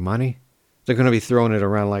giving them my money. They're going to be throwing it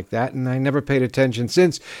around like that. And I never paid attention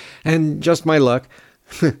since. And just my luck,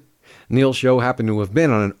 Neil's show happened to have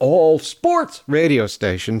been on an all-sports radio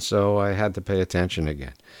station, so I had to pay attention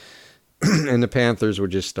again. And the Panthers were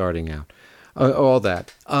just starting out. All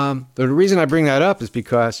that. The reason I bring that up is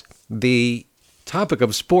because the topic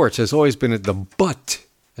of sports has always been at the butt,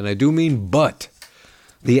 and I do mean butt,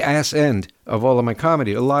 the ass end of all of my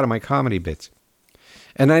comedy, a lot of my comedy bits.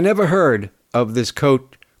 And I never heard of this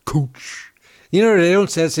coach. You know, they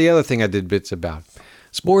don't say, that's the other thing I did bits about.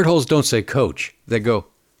 Sport holes don't say coach. They go,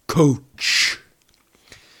 coach.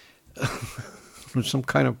 Some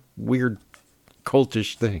kind of weird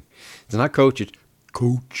cultish thing. It's not coach, it's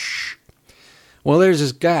coach. Well, there's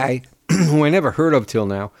this guy who I never heard of till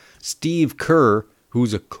now, Steve Kerr,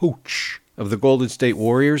 who's a coach of the Golden State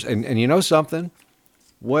Warriors. And you know something?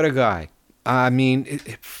 What a guy. I mean,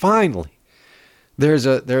 finally, there's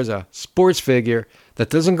a sports figure that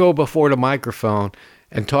doesn't go before the microphone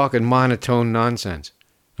and talk in monotone nonsense.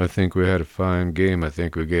 I think we had a fine game. I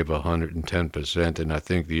think we gave 110%, and I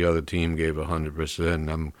think the other team gave 100%. And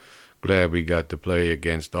I'm glad we got to play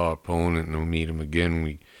against our opponent, and we'll meet them again.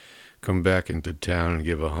 We come back into town and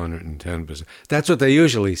give 110%. That's what they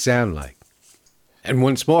usually sound like. And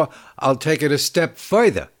once more, I'll take it a step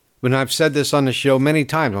further. When I've said this on the show many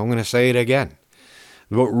times, I'm going to say it again.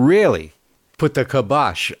 What really put the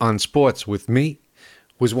kibosh on sports with me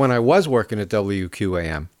was when I was working at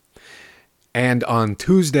WQAM. And on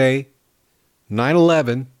Tuesday,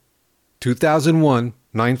 9/11, 2001,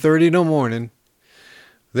 9:30 in the morning,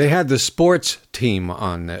 they had the sports team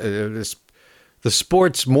on, the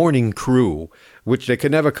sports morning crew, which they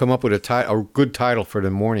could never come up with a good title for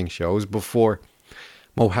the morning shows before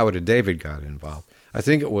Mo Howard and David got involved. I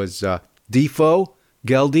think it was Defoe,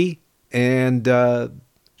 Geldy, and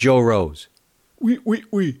Joe Rose.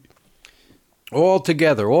 We. All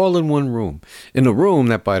together, all in one room. In a room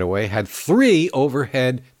that, by the way, had 3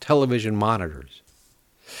 overhead television monitors.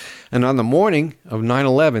 And on the morning of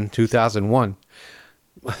 9/11, 2001,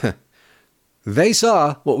 they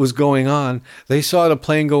saw what was going on. They saw the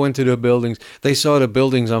plane go into the buildings. They saw the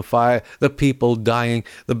buildings on fire, the people dying,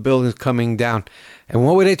 the buildings coming down. And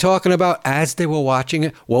what were they talking about as they were watching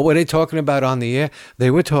it? What were they talking about on the air? They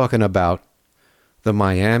were talking about the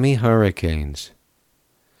Miami Hurricanes.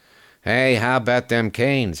 Hey, how about them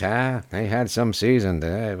Canes, huh? They had some season.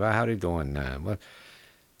 Hey, how they doing?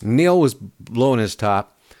 Neil was blowing his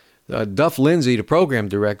top. Duff Lindsay, the program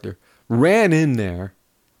director, ran in there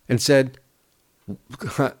and said,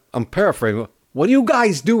 I'm paraphrasing, what are you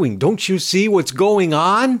guys doing? Don't you see what's going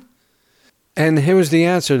on? And here was the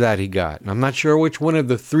answer that he got. And I'm not sure which one of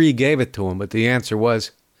the 3 gave it to him, but the answer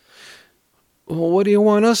was, well, what do you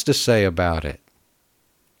want us to say about it?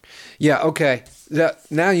 Yeah, okay.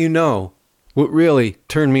 Now you know what really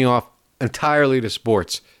turned me off entirely to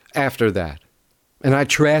sports after that. And I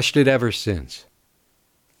trashed it ever since.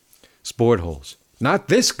 Sport holes. Not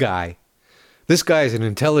this guy. This guy is an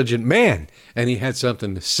intelligent man, and he had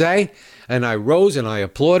something to say, and I rose and I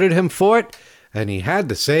applauded him for it, and he had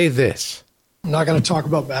to say this. I'm not going to talk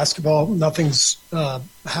about basketball. Nothing's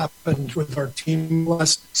happened with our team in the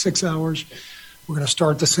last 6 hours. We're going to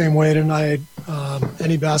start the same way tonight.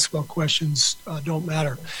 Any basketball questions don't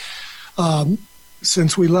matter.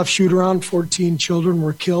 Since we left shoot-around, 14 children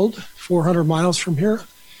were killed 400 miles from here,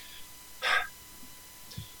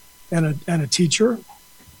 and a teacher.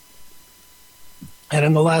 And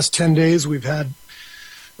in the last 10 days, we've had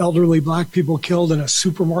elderly black people killed in a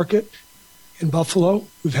supermarket in Buffalo.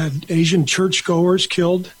 We've had Asian churchgoers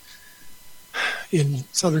killed in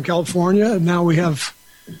Southern California. And now we have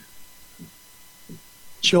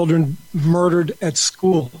children murdered at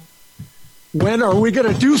school. When are we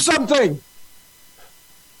going to do something?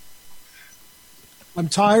 I'm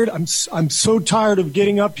tired. I'm so tired of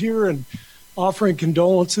getting up here and offering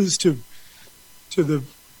condolences to the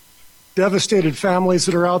devastated families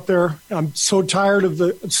that are out there. I'm so tired of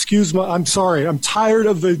I'm tired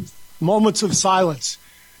of the moments of silence.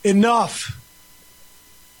 Enough.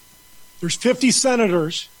 There's 50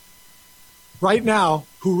 senators right now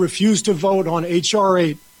who refuse to vote on H.R.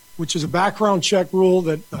 8, which is a background check rule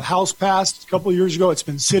that the House passed a couple of years ago. It's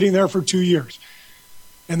been sitting there for 2 years.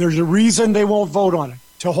 And there's a reason they won't vote on it,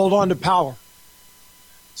 to hold on to power.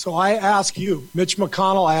 So I ask you, Mitch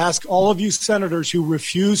McConnell, I ask all of you senators who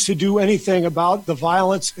refuse to do anything about the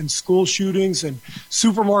violence and school shootings and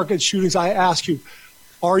supermarket shootings, I ask you,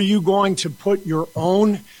 are you going to put your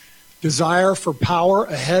own desire for power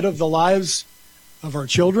ahead of the lives of our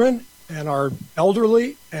children and our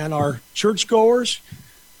elderly and our churchgoers?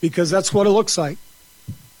 Because that's what it looks like.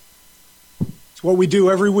 It's what we do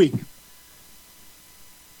every week.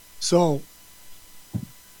 So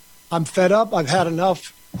I'm fed up. I've had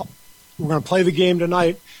enough. We're going to play the game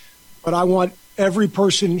tonight, but I want every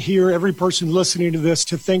person here, every person listening to this,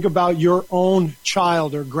 to think about your own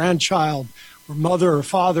child or grandchild or mother or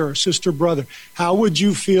father or sister, brother. How would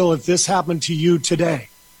you feel if this happened to you today?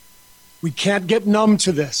 We can't get numb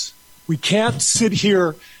to this. We can't sit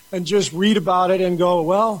here and just read about it and go,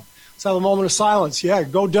 well, let's have a moment of silence. Yeah,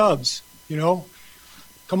 go Dubs, you know.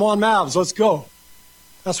 Come on, Mavs, let's go.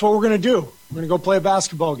 That's what we're going to do. We're going to go play a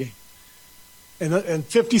basketball game. And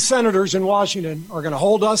 50 senators in Washington are going to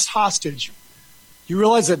hold us hostage. You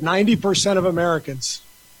realize that 90% of Americans,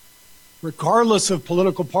 regardless of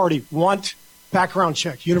political party, want background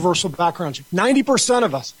check, universal background check. 90%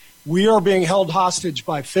 of us, we are being held hostage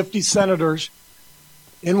by 50 senators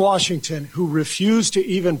in Washington who refuse to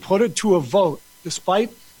even put it to a vote, despite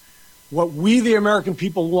what we, the American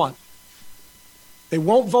people, want. They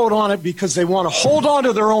won't vote on it because they want to hold on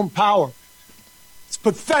to their own power. It's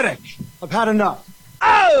pathetic. I've had enough.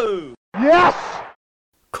 Oh! Yes!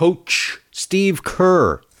 Coach Steve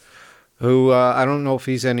Kerr, who I don't know if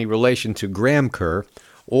he's any relation to Graham Kerr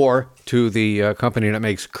or to the company that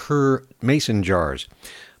makes Kerr mason jars.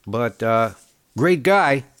 But great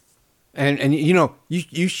guy. And you know,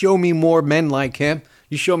 you show me more men like him.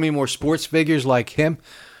 You show me more sports figures like him.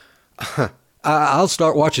 I'll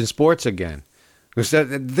start watching sports again.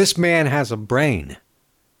 This man has a brain.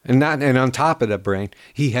 And on top of the brain,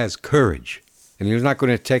 he has courage. And he's not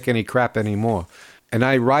going to take any crap anymore. And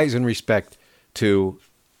I rise in respect to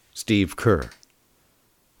Steve Kerr.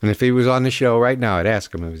 And if he was on the show right now, I'd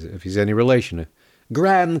ask him if he's any relation to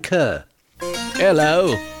Graham Kerr.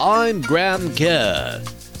 Hello, I'm Graham Kerr.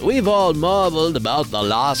 We've all marveled about the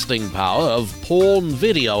lasting power of porn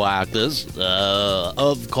video actors.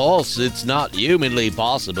 Of course, it's not humanly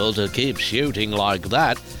possible to keep shooting like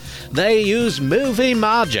that. They use movie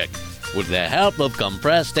magic with the help of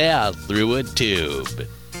compressed air through a tube.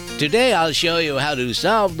 Today I'll show you how to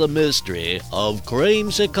solve the mystery of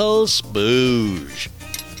creamsicle spooge.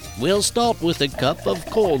 We'll start with a cup of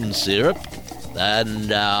corn syrup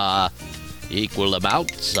and equal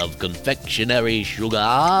amounts of confectionery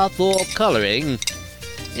sugar for coloring.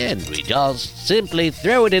 And we just simply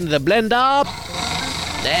throw it in the blender.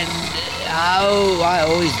 Then, I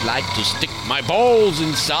always like to stick my balls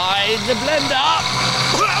inside the blender.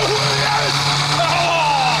 It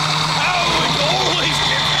always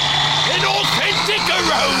gives an authentic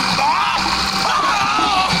aroma.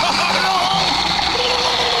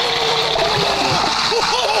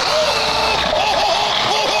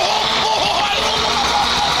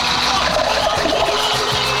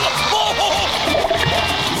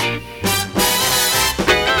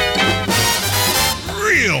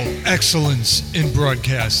 Excellence in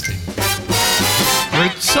broadcasting.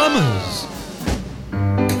 Brit Summers.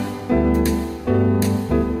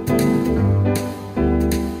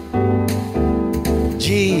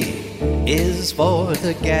 G is for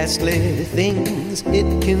the ghastly things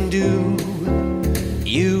it can do.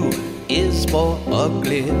 U is for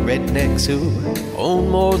ugly rednecks who own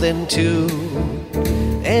more than two.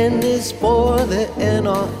 N is for the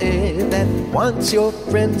NRA that wants your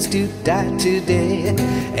friends to die today.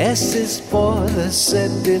 S is for the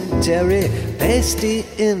sedentary, pasty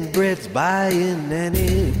inbreds buying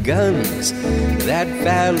any guns. That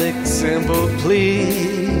phallic symbol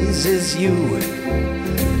pleases you.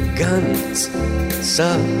 Guns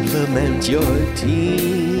supplement your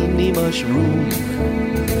teeny mushroom.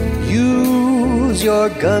 Use your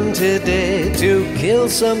gun today to kill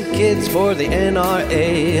some kids for the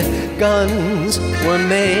NRA. Guns were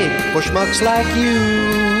made for schmucks like you.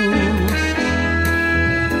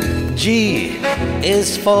 G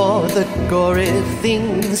is for the gory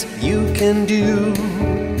things you can do.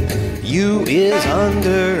 U is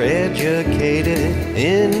undereducated,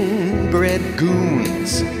 inbred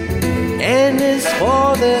goons. N is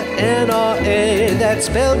for the NRA that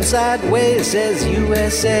spelled sideways says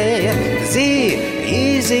USA. Z,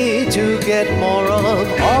 easy to get more of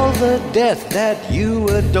all the death that you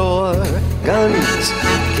adore. Guns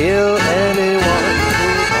kill anyone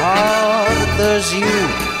who bothers you.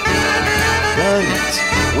 Guns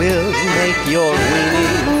will make your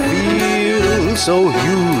weenie feel so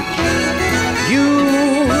huge.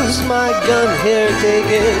 Use my gun here, take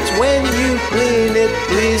it. When you clean it,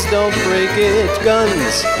 please don't break it.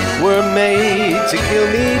 Guns were made to kill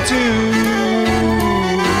me too.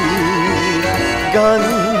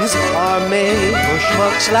 Guns are made for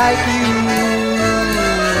schmucks like you.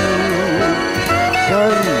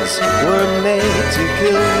 Guns were made to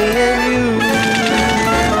kill me and you.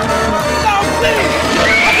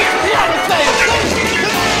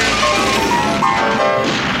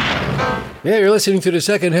 Yeah, you're listening to the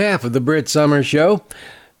second half of the Brit Summer Show.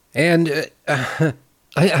 And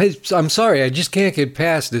I'm sorry, I just can't get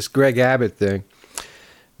past this Greg Abbott thing.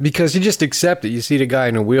 Because you just accept it. You see the guy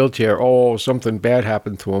in a wheelchair, oh, something bad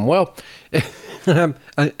happened to him. Well, a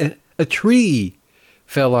tree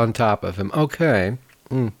fell on top of him. Okay.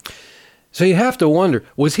 So you have to wonder,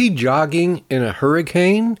 was he jogging in a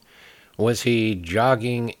hurricane? Was he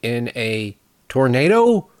jogging in a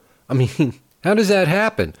tornado? I mean, how does that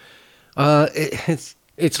happen? It's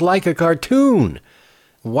like a cartoon.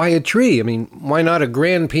 Why a tree? I mean, why not a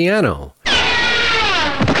grand piano?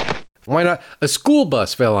 Why not a school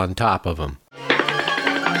bus fell on top of him?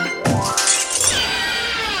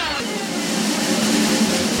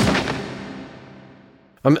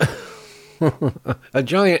 A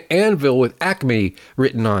giant anvil with Acme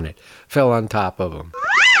written on it fell on top of him.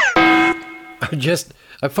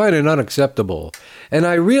 I find it unacceptable. And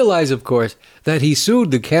I realize, of course, that he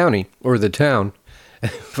sued the county, or the town,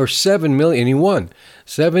 for $7 million. He won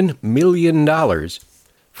 $7 million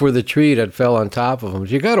for the tree that fell on top of him.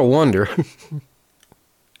 You got to wonder.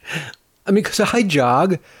 I mean, because I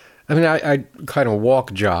jog. I mean, I kind of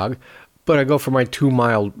walk jog, but I go for my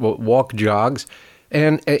 2-mile walk jogs.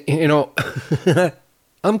 And, you know,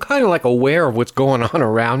 I'm kind of like aware of what's going on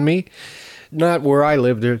around me. Not where I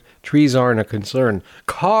live, trees aren't a concern.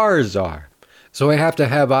 Cars are. So I have to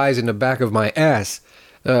have eyes in the back of my ass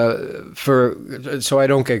so I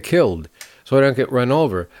don't get killed, so I don't get run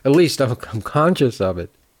over. At least I'm conscious of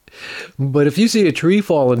it. But if you see a tree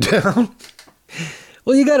falling down,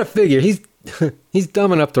 well, you got to figure he's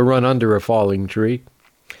dumb enough to run under a falling tree.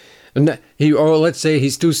 And or let's say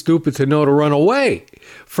he's too stupid to know to run away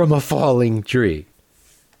from a falling tree.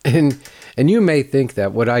 And you may think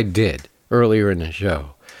that what I did earlier in the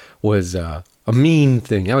show was a mean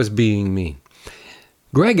thing. I was being mean.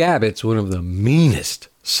 Greg Abbott's one of the meanest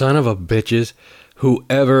son of a bitches who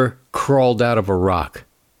ever crawled out of a rock.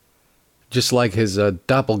 Just like his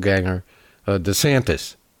doppelganger,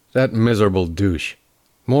 DeSantis. That miserable douche.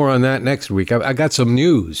 More on that next week. I got some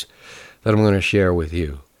news that I'm going to share with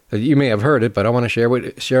you. You may have heard it, but I want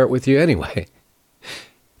to share it with you anyway.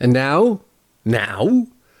 And now,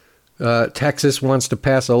 Texas wants to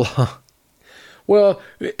pass a law. Well,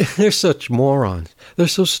 they're such morons. They're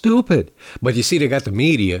so stupid. But you see, they got the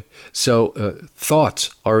media, so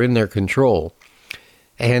thoughts are in their control.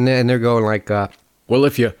 And then they're going like, well,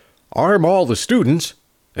 if you arm all the students,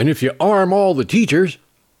 and if you arm all the teachers,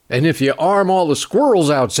 and if you arm all the squirrels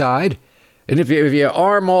outside, and if you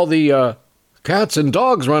arm all the cats and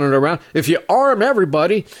dogs running around, if you arm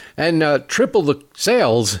everybody and triple the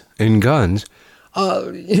sales in guns,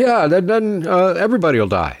 then everybody will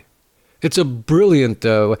die. It's a brilliant,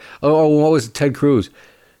 what was it, Ted Cruz?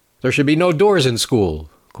 There should be no doors in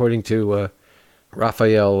school, according to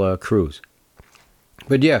Rafael Cruz.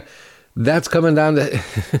 But yeah, that's coming down to,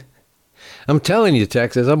 I'm telling you,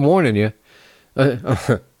 Texas, I'm warning you.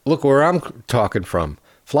 Look where I'm talking from,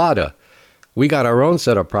 Florida. We got our own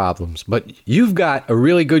set of problems, but you've got a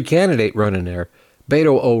really good candidate running there,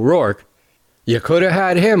 Beto O'Rourke. You could have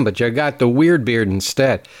had him, but you got the weird beard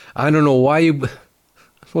instead. I don't know why you...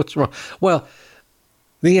 What's wrong? Well,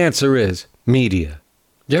 the answer is media.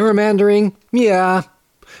 Gerrymandering? Yeah,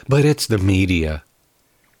 but it's the media.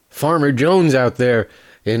 Farmer Jones out there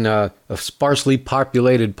in a sparsely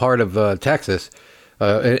populated part of Texas,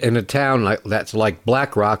 in a town that's like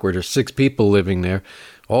Black Rock, where there's 6 people living there,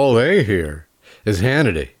 all they hear is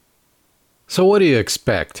Hannity. So what do you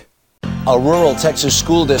expect? A rural Texas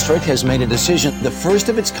school district has made a decision, the first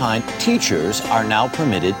of its kind. Teachers are now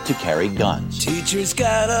permitted to carry guns. Teachers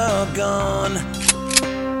got a gun.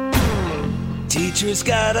 Teachers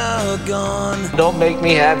got a gun. Don't make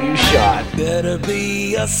me have you shot. Better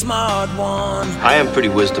be a smart one. I am pretty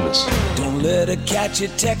wisdomous. Don't let her catch you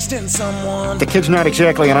texting someone. The kid's not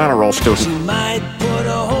exactly an honor roll student. She might put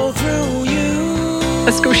a hole through you.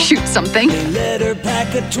 Let's go shoot something. They let her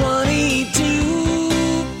pack a 22.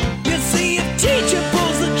 You see, if teacher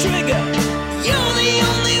pulls the trigger, you're the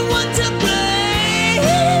only one to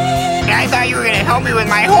blame. I thought you were going to help me with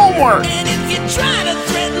my homework. And if you try to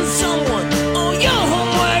threaten someone, oh, your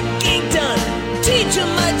homework ain't done. Teacher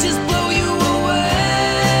might just blow you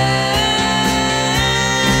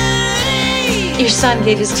away. Your son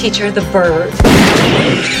gave his teacher the bird.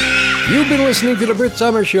 You've been listening to The Brit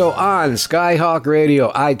Summer Show on Skyhawk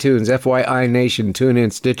Radio, iTunes, FYI Nation,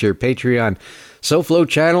 TuneIn, Stitcher, Patreon, SoFlo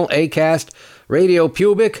Channel, Acast, Radio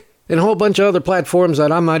Pubic, and a whole bunch of other platforms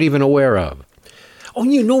that I'm not even aware of. Oh,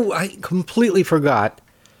 you know, I completely forgot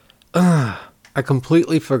to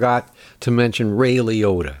mention Ray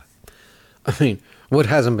Liotta. I mean, what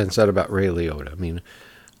hasn't been said about Ray Liotta? I mean,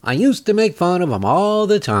 I used to make fun of him all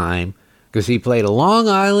the time because he played a Long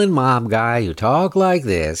Island mob guy who talked like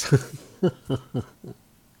this.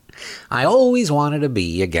 I always wanted to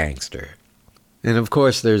be a gangster. And of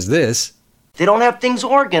course, there's this. They don't have things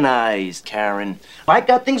organized, Karen. I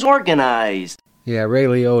got things organized. Yeah, Ray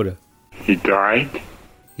Liotta. He died?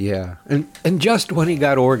 Yeah, and just when he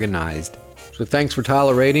got organized. So thanks for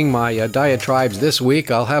tolerating my diatribes this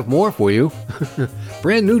week. I'll have more for you.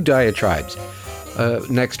 Brand new diatribes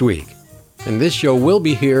next week. And this show will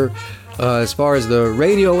be here as far as the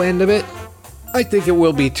radio end of it. I think it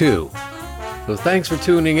will be too. So thanks for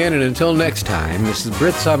tuning in, and until next time, this is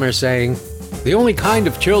Brit Summer saying, the only kind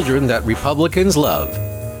of children that Republicans love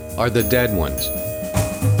are the dead ones.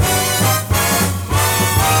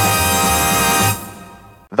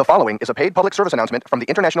 The following is a paid public service announcement from the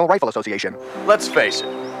International Rifle Association. Let's face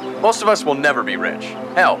it, most of us will never be rich.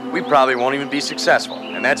 Hell, we probably won't even be successful,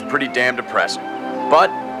 and that's pretty damn depressing.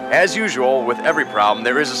 But, as usual, with every problem,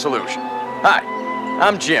 there is a solution. Hi,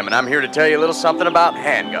 I'm Jim, and I'm here to tell you a little something about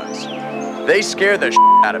handguns. They scare the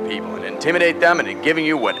out of people and intimidate them into giving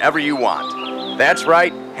you whatever you want. That's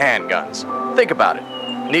right, handguns. Think about it.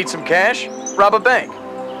 Need some cash? Rob a bank.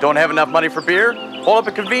 Don't have enough money for beer? Pull up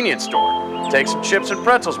a convenience store. Take some chips and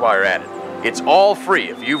pretzels while you're at it. It's all free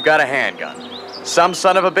if you've got a handgun. Some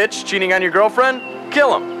son of a bitch cheating on your girlfriend?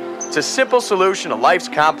 Kill him. It's a simple solution to life's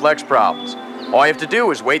complex problems. All you have to do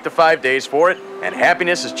is wait the 5 days for it, and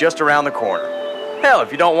happiness is just around the corner. Hell, if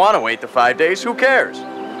you don't want to wait the 5 days, who cares?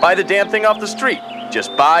 Buy the damn thing off the street.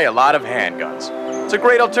 Just buy a lot of handguns. It's a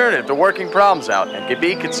great alternative to working problems out and can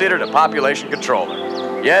be considered a population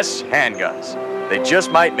controller. Yes, handguns. They just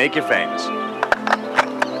might make you famous.